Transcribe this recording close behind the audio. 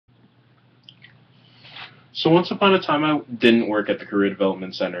So once upon a time I didn't work at the Career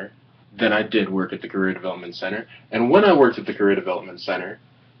Development Center. Then I did work at the Career Development Center. And when I worked at the Career Development Center,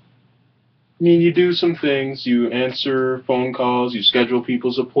 I mean, you do some things. You answer phone calls, you schedule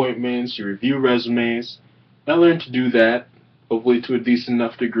people's appointments, you review resumes. I learned to do that, hopefully to a decent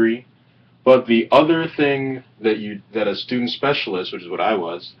enough degree. But the other thing that a student specialist, which is what I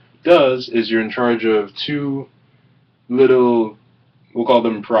was, does is you're in charge of two little, we'll call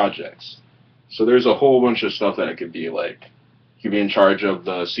them projects. So there's a whole bunch of stuff that it could be like. You could be in charge of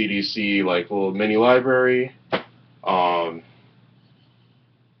the CDC like little mini library.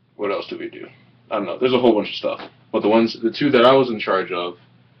 What else do we do? I don't know. There's a whole bunch of stuff. But the two that I was in charge of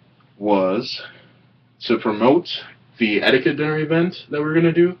was to promote the etiquette dinner event that we're going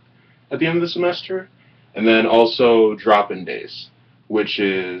to do at the end of the semester, and then also drop-in days, which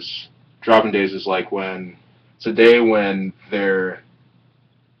is, drop-in days is like when, it's a day when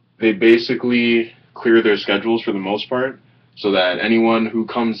they basically clear their schedules for the most part, so that anyone who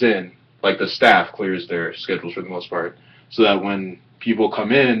comes in, like the staff clears their schedules for the most part, so that when people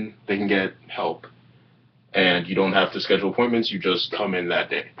come in, they can get help. And you don't have to schedule appointments, you just come in that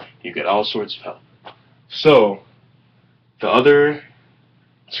day. You get all sorts of help. So, the other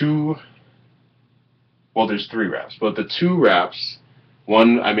two, well, there's three wraps, but the two wraps,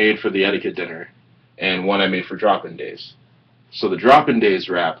 one I made for the etiquette dinner, and one I made for drop-in days. So the drop-in days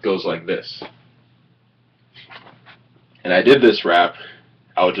wrap goes like this. And I did this wrap,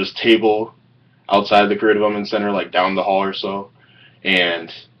 I would just table outside the Career Development Center, like down the hall or so, and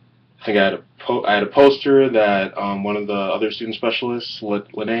I think I had a poster that one of the other student specialists,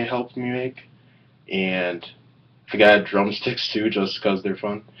 Lene, helped me make, and I think I had drumsticks too, just because they're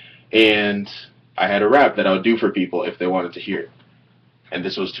fun, and I had a rap that I would do for people if they wanted to hear it, and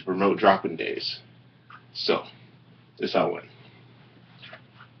this was to promote drop-in days. So, this is how it went.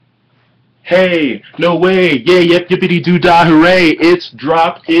 Hey, no way, yeah, yep, yippity-doo-dah, hooray, it's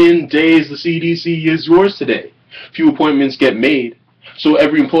drop-in days, the CDC is yours today. Few appointments get made, so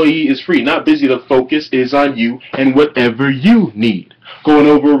every employee is free, not busy, the focus is on you and whatever you need. Going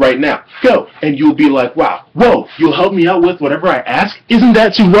over right now, go, and you'll be like, wow, whoa, you'll help me out with whatever I ask? Isn't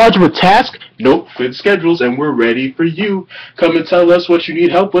that too large of a task? Nope, clear the schedules and we're ready for you. Come and tell us what you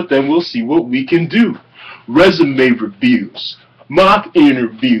need help with and we'll see what we can do. Resume reviews, mock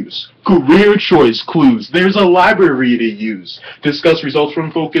interviews, career choice clues, there's a library to use. Discuss results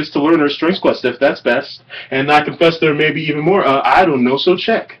from focus to learn or strengths quest if that's best. And I confess there may be even more, I don't know, so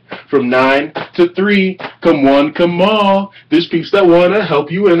check. From 9 to 3, come one, come all. There's peeps that want to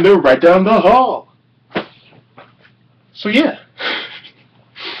help you and they're right down the hall. So yeah.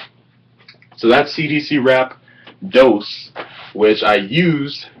 So that's CDC Rap Dose, which I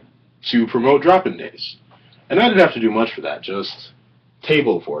used to promote drop-in days. And I didn't have to do much for that, just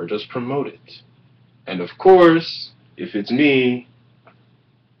table for it, just promote it. And of course, if it's me,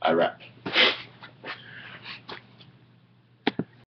 I rap.